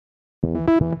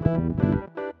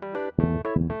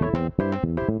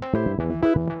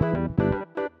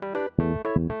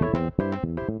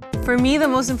For me, the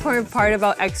most important part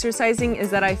about exercising is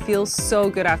that I feel so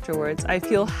good afterwards. I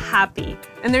feel happy.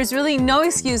 And there's really no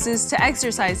excuses to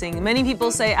exercising. Many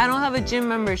people say, I don't have a gym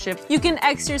membership. You can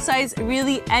exercise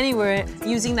really anywhere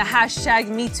using the hashtag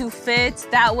MeTooFit.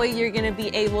 That way you're gonna be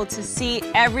able to see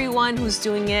everyone who's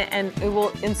doing it and it will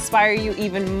inspire you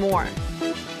even more.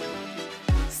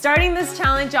 Starting this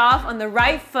challenge off on the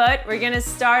right foot, we're gonna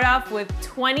start off with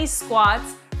 20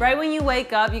 squats. Right when you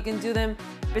wake up, you can do them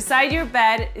beside your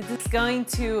bed. It's going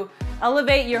to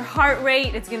elevate your heart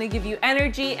rate, it's gonna give you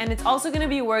energy, and it's also gonna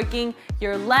be working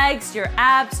your legs, your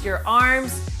abs, your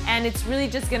arms, and it's really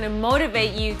just gonna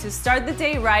motivate you to start the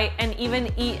day right and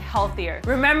even eat healthier.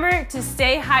 Remember to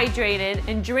stay hydrated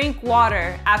and drink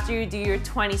water after you do your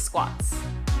 20 squats.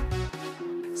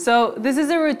 So this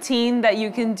is a routine that you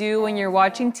can do when you're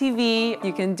watching TV.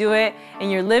 You can do it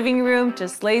in your living room,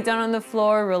 just lay down on the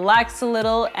floor, relax a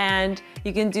little, and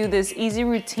you can do this easy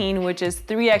routine, which is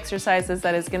 3 exercises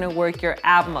that is gonna work your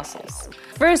ab muscles.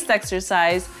 First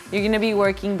exercise, you're gonna be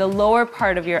working the lower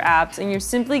part of your abs, and you're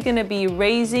simply gonna be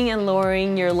raising and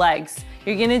lowering your legs.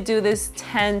 You're gonna do this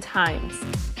 10 times.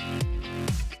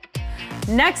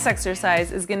 Next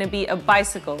exercise is gonna be a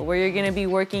bicycle, where you're gonna be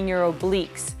working your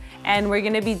obliques. And we're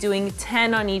gonna be doing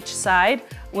 10 on each side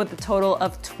with a total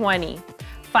of 20.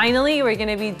 Finally, we're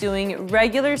gonna be doing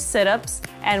regular sit-ups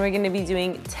and we're gonna be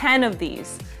doing 10 of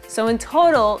these. So in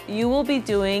total, you will be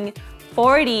doing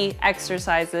 40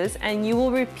 exercises and you will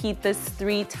repeat this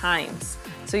 3 times.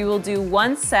 So you will do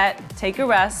 1 set, take a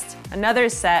rest, another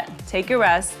set, take a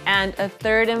rest, and a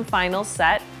 3rd and final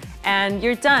set, and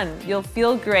you're done. You'll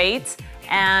feel great.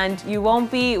 And you won't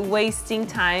be wasting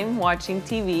time watching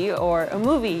TV or a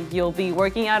movie. You'll be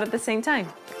working out at the same time.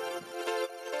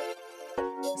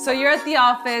 So you're at the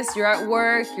office, you're at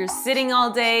work, you're sitting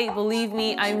all day. Believe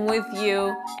me, I'm with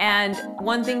you. And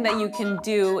one thing that you can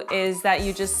do is that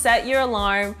you just set your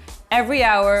alarm every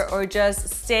hour or just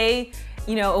stay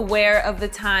aware of the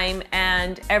time,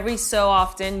 and every so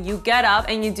often you get up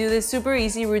and you do this super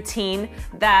easy routine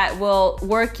that will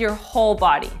work your whole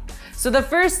body. So the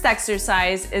first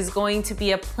exercise is going to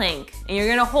be a plank, and you're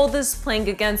gonna hold this plank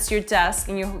against your desk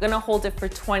and you're gonna hold it for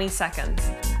 20 seconds.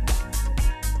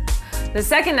 The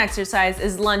second exercise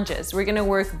is lunges. We're gonna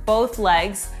work both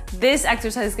legs. This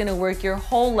exercise is gonna work your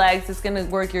whole legs, it's gonna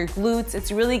work your glutes,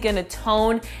 it's really gonna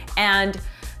tone and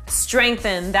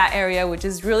strengthen that area, which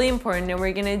is really important, and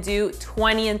we're gonna do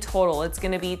 20 in total. It's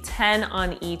gonna be 10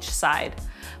 on each side.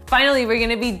 Finally, we're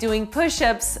gonna be doing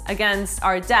push-ups against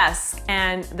our desk,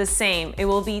 and the same, it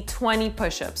will be 20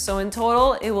 push-ups. So in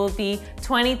total, it will be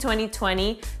 20, 20,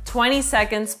 20, 20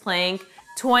 seconds plank,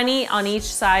 20 on each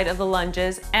side of the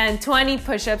lunges, and 20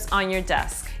 push-ups on your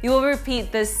desk. You will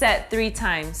repeat this set 3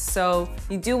 times. So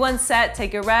you do 1 set,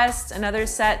 take a rest, another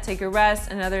set, take a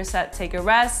rest, another set, take a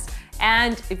rest.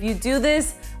 And if you do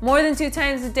this more than 2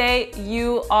 times a day,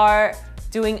 you are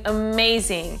doing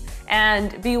amazing.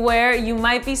 And beware, you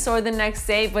might be sore the next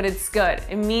day, but it's good.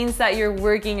 It means that you're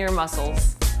working your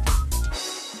muscles.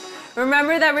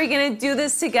 Remember that we're gonna do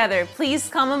this together. Please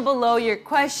comment below your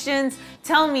questions.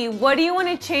 Tell me, what do you want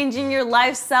to change in your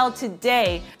lifestyle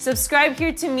today? Subscribe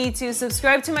here to Mitu,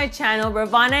 subscribe to my channel,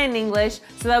 Rawvana in English,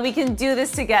 so that we can do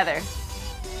this together.